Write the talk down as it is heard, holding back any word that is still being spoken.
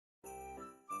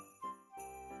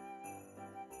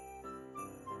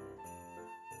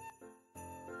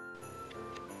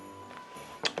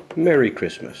Merry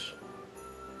Christmas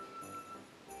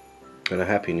and a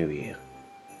Happy New Year.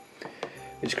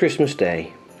 It's Christmas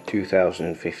Day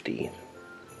 2015.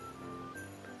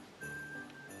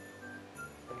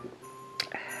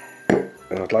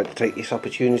 And I'd like to take this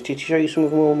opportunity to show you some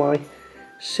of all my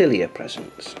sillier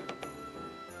presents.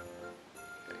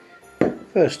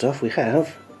 First off, we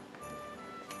have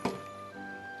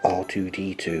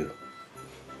R2-D2.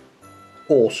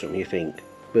 Awesome, you think,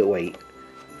 but wait,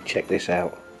 check this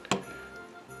out.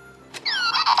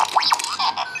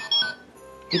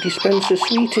 He dispenses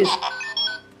sweeties.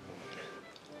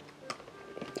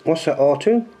 What's that,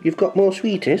 R2? You've got more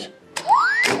sweeties?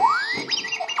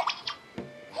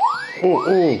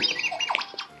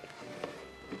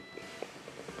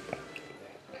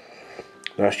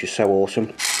 That's just so awesome.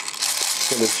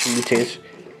 Full of sweeties.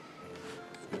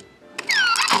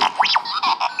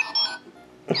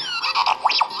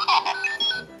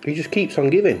 He just keeps on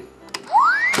giving.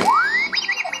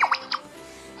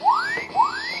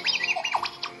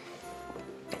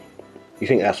 You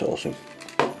think that's awesome?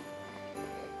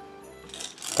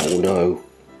 Oh no,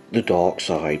 the dark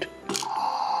side.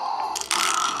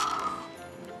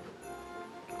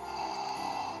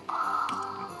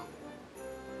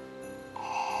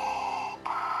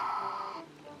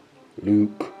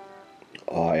 Luke,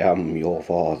 I am your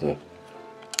father.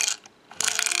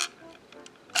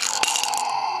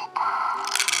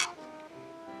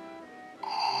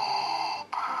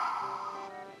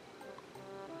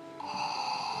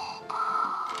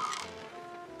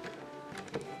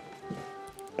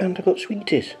 And I got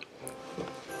sweeties.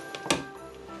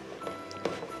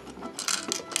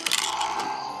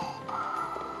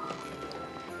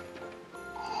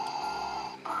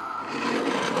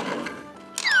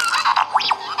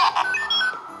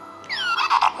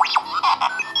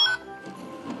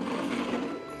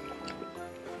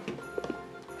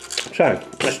 So,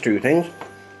 that's two things.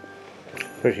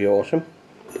 Pretty awesome.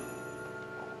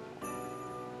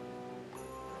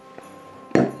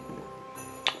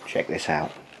 Check this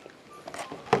out.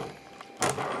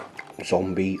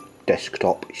 Zombie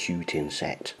desktop shooting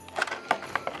set.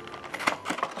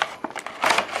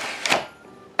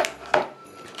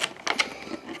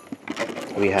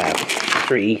 We have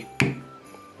 3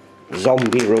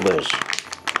 zombie rubbers,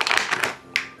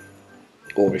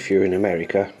 or if you're in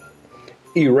America,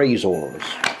 erasers.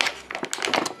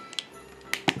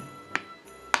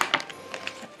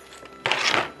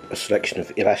 A selection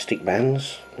of elastic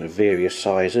bands of various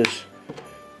sizes.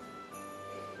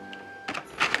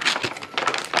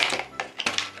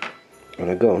 And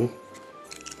a gun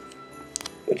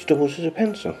which doubles as a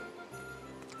pencil.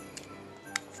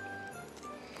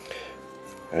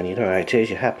 And you know how it is,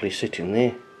 you're happily sitting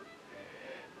there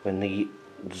when the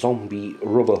zombie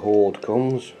rubber horde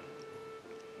comes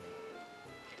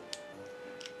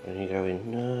and you're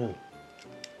going, no,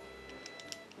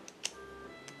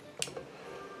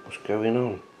 what's going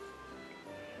on?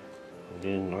 I'm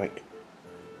being like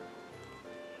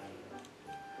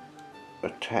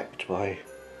attacked by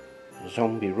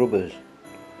zombie rubbers.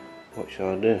 What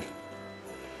shall I do?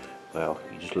 Well,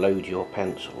 you just load your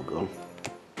pencil gun.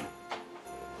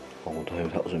 Although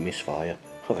that was a misfire.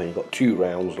 I've only got 2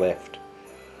 rounds left.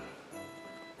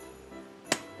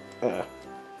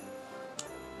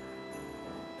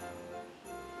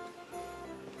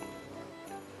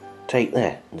 Take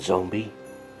that, zombie.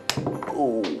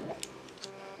 Ooh.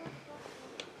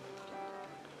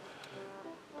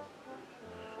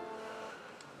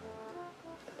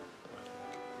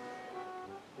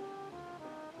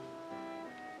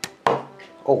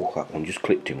 Oh, that one just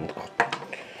clipped him.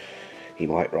 He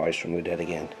might rise from the dead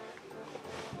again.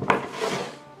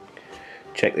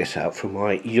 Check this out from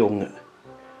my young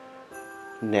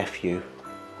nephew.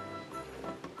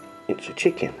 It's a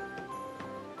chicken.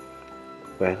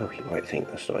 Well, you might think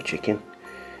that's not a chicken.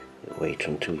 Wait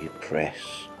until you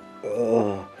press.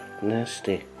 Oh,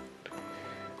 nasty.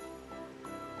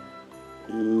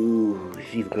 Ooh,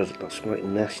 it's even got that slight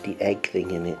nasty egg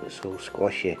thing in it. It's all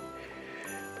squashy.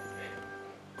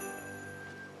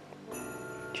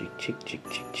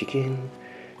 Chicken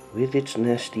with its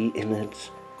nasty innards.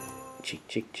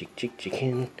 Chicken.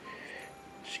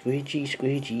 Squidgy,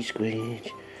 squidgy,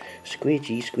 squidge.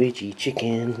 Squidgy, squidgy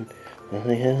chicken.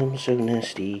 I am so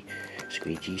nasty.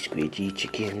 Squidgy, squidgy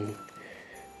chicken.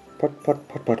 Pot.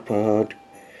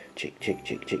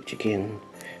 Chicken.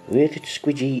 With its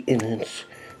squidgy innards.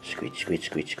 Squidgy.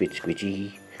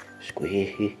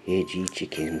 Squidgy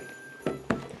chicken.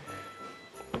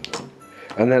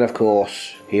 And then of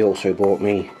course he also bought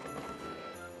me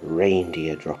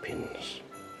reindeer droppings.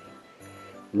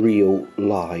 Real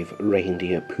live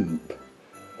reindeer poop.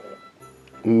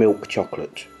 milk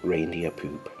chocolate reindeer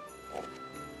poop.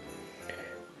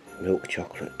 Milk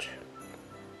chocolate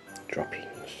droppings.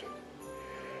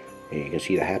 Here you can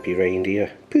see the happy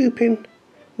reindeer pooping,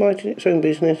 minding its own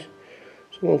business.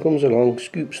 Someone comes along,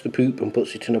 scoops the poop and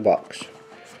puts it in a box.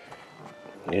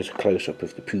 Here's a close-up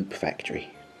of the poop factory.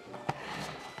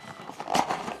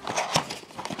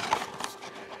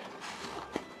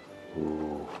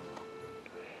 Ooh.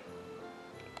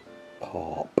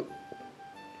 Pop.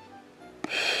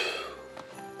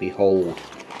 Behold,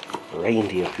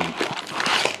 reindeer poop.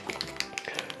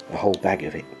 A whole bag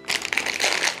of it.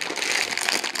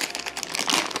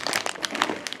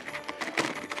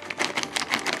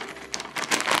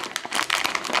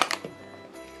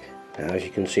 Now, as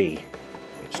you can see,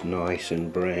 it's nice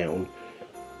and brown.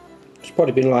 It's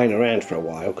probably been lying around for a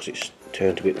while because it's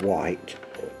turned a bit white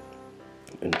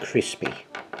and crispy.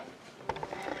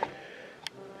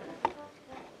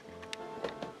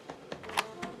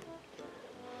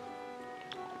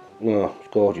 Oh, it's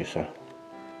gorgeous, huh?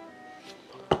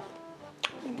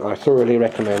 I thoroughly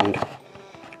recommend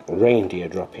reindeer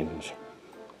droppings.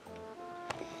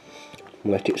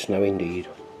 Let it snow indeed.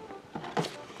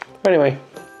 Anyway,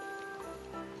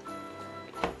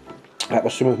 that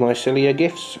was some of my sillier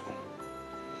gifts.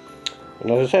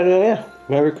 And as I said earlier,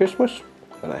 Merry Christmas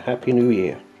and a Happy New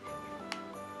Year.